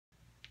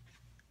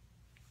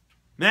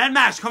Mad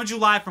Max coming to you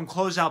live from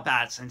Closeout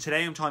Bats, and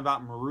today I'm talking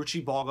about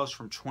Marucci ball gloves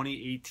from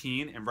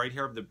 2018, and right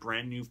here of the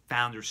brand new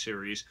Founder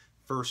Series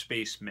First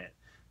Base Mitt.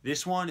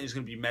 This one is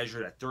going to be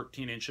measured at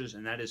 13 inches,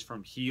 and that is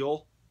from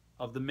heel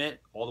of the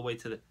mitt all the way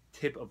to the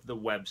tip of the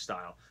web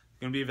style. It's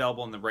going to be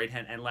available in the right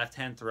hand and left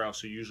hand throughout,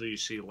 so usually you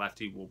see a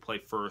lefty will play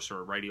first, or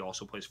a righty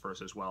also plays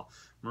first as well.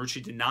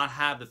 Marucci did not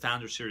have the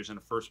Founder Series in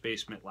a first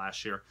base mitt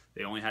last year.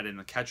 They only had it in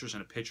the catcher's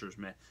and a pitcher's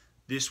mitt.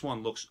 This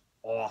one looks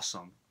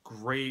awesome.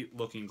 Great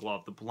looking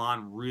glove. The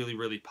blonde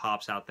really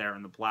pops out there,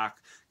 and the black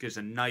gives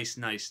a nice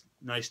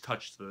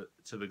touch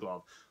to the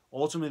glove.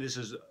 Ultimately, this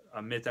is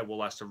a mitt that will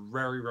last a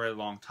very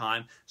long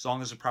time as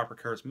long as the proper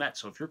care is met.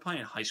 So if you're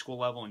playing high school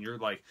level and you're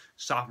like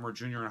sophomore,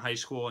 junior in high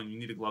school, and you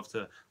need a glove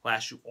to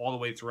last you all the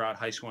way throughout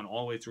high school and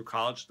all the way through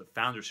college, the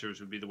Founder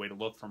Series would be the way to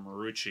look from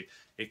Marucci.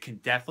 It can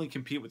definitely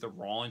compete with the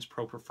Rawlings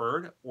Pro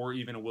Preferred or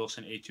even a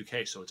Wilson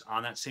A2K. So it's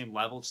on that same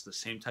level. It's the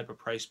same type of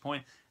price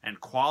point, and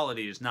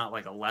quality is not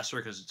like a lesser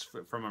because it's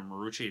from a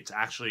Marucci. It's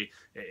actually,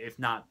 if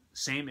not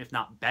same, if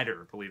not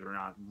better, believe it or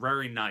not.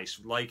 Very nice.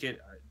 Like it.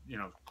 You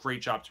know,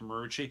 great job to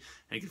Marucci.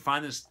 And you can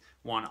find this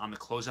one on the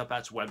Closeout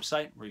Bats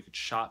website where you could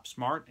shop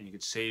smart and you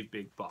could save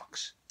big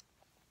bucks.